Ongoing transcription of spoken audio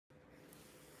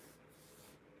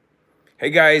Hey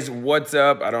guys, what's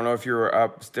up? I don't know if you're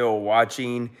up still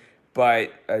watching,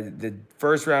 but the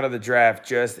first round of the draft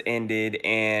just ended,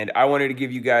 and I wanted to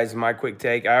give you guys my quick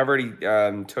take. I already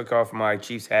took off my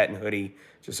Chiefs hat and hoodie,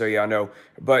 just so y'all know.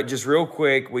 But just real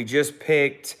quick, we just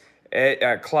picked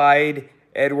Clyde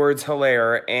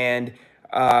Edwards-Helaire, and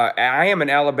I am an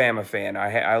Alabama fan.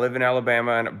 I live in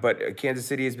Alabama, but Kansas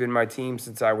City has been my team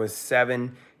since I was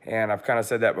 7, and I've kind of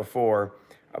said that before.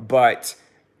 But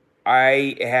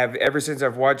I have, ever since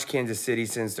I've watched Kansas City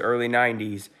since the early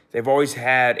 90s, they've always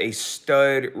had a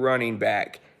stud running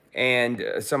back and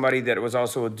somebody that was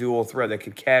also a dual threat that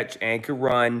could catch and could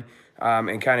run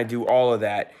and kind of do all of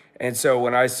that. And so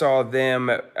when I saw them,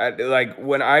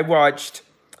 when I watched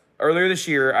earlier this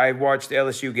year, I watched the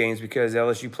LSU games because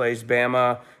LSU plays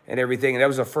Bama and everything. And that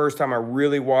was the first time I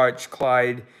really watched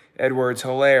Clyde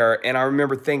Edwards-Helaire. And I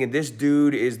remember thinking, this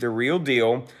dude is the real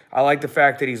deal. I like the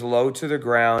fact that he's low to the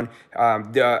ground.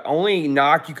 The only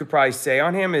knock you could probably say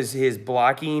on him is his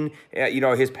blocking,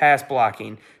 his pass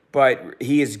blocking. But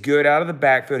he is good out of the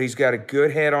backfield. He's got a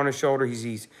good head on his shoulder.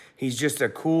 He's just a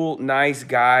cool, nice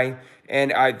guy.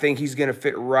 And I think he's going to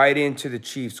fit right into the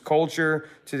Chiefs culture,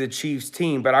 to the Chiefs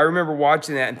team. But I remember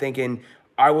watching that and thinking,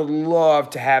 I would love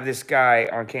to have this guy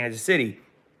on Kansas City.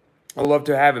 I'd love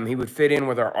to have him. He would fit in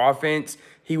with our offense.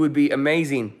 He would be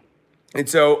amazing. And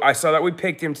so I saw that we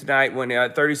picked him tonight when a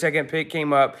 32nd pick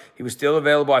came up. He was still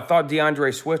available. I thought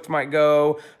DeAndre Swift might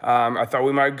go. I thought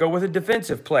we might go with a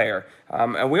defensive player.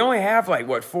 And we only have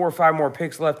 4 or 5 more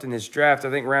picks left in this draft. I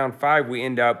think round 5 we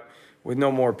end up with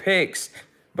no more picks.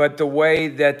 But the way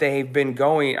that they've been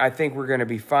going, I think we're going to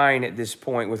be fine at this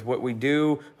point with what we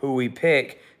do, who we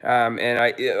pick.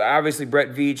 Obviously,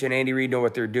 Brett Veach and Andy Reid know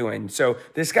what they're doing. So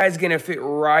this guy's going to fit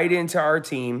right into our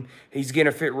team. He's going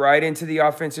to fit right into the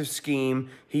offensive scheme.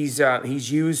 He's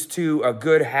used to a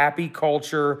good, happy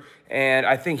culture. And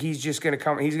I think he's just going to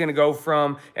come. He's going to go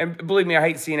from, and believe me, I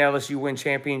hate seeing LSU win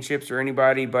championships or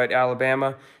anybody but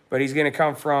Alabama. But he's going to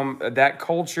come from that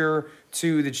culture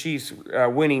to the Chiefs'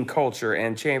 winning culture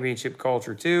and championship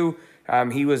culture too.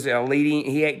 He was leading.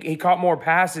 He caught more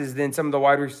passes than some of the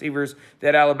wide receivers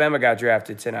that Alabama got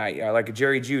drafted tonight, like a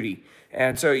Jerry Jeudy.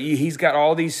 And so he's got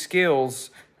all these skills,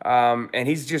 and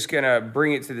he's just going to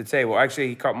bring it to the table. Actually,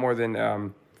 he caught more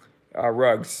than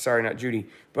Ruggs. Sorry, not Jeudy.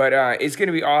 But it's going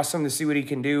to be awesome to see what he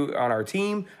can do on our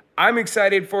team. I'm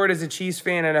excited for it as a Chiefs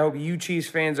fan, and I hope you Chiefs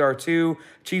fans are too.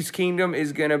 Chiefs Kingdom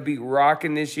is going to be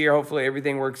rocking this year. Hopefully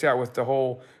everything works out with the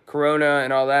whole Corona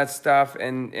and all that stuff.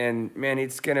 And man,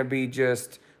 it's going to be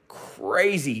just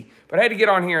crazy. But I had to get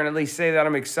on here and at least say that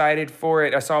I'm excited for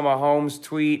it. I saw Mahomes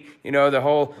tweet, the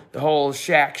whole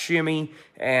Shaq shimmy.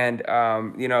 And,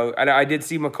 I did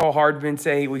see McCall Hardman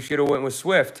say we should have went with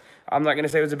Swift. I'm not going to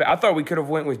say it was I thought we could have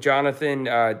went with Jonathan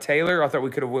Taylor. I thought we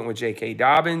could have went with J.K.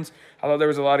 Dobbins. I thought there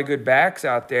was a lot of good backs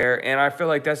out there, and I feel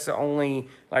like that's the only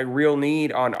real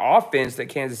need on offense that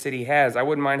Kansas City has. I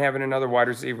wouldn't mind having another wide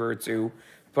receiver or two,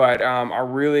 but I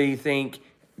really think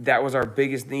that was our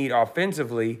biggest need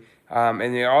offensively. And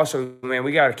then also, man,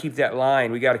 we got to keep that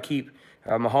line. We got to keep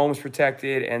Mahomes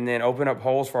protected and then open up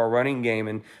holes for our running game.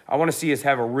 And I want to see us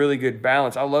have a really good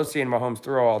balance. I love seeing Mahomes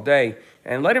throw all day.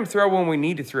 And let him throw when we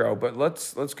need to throw, but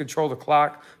let's control the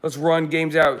clock. Let's run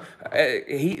games out.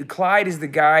 Clyde is the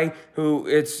guy who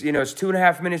it's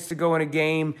 2.5 minutes to go in a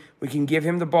game. We can give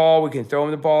him the ball. We can throw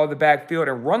him the ball in the backfield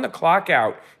and run the clock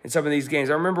out in some of these games.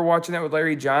 I remember watching that with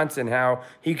Larry Johnson, how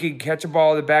he could catch a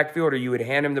ball in the backfield or you would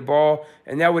hand him the ball,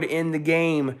 and that would end the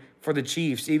game for the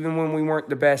Chiefs. Even when we weren't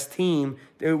the best team,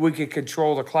 we could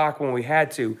control the clock when we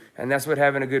had to, and that's what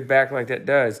having a good back like that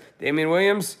does. Damian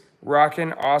Williams,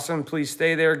 rocking, awesome. Please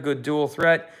stay there. Good dual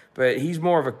threat. But he's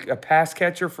more of a pass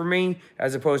catcher for me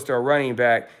as opposed to a running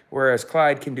back, whereas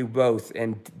Clyde can do both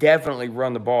and definitely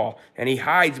run the ball. And he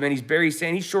hides, man.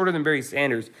 He's shorter than Barry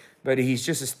Sanders, but he's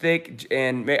just as thick.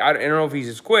 And I don't know if he's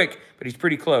as quick, but he's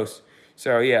pretty close.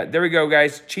 So, yeah, there we go,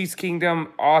 guys. Chiefs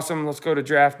Kingdom, awesome. Let's go to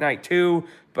draft night 2.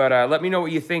 But let me know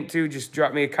what you think, too. Just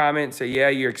drop me a comment. Say, yeah,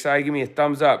 you're excited. Give me a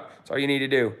thumbs up. That's all you need to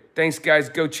do. Thanks, guys.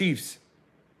 Go Chiefs.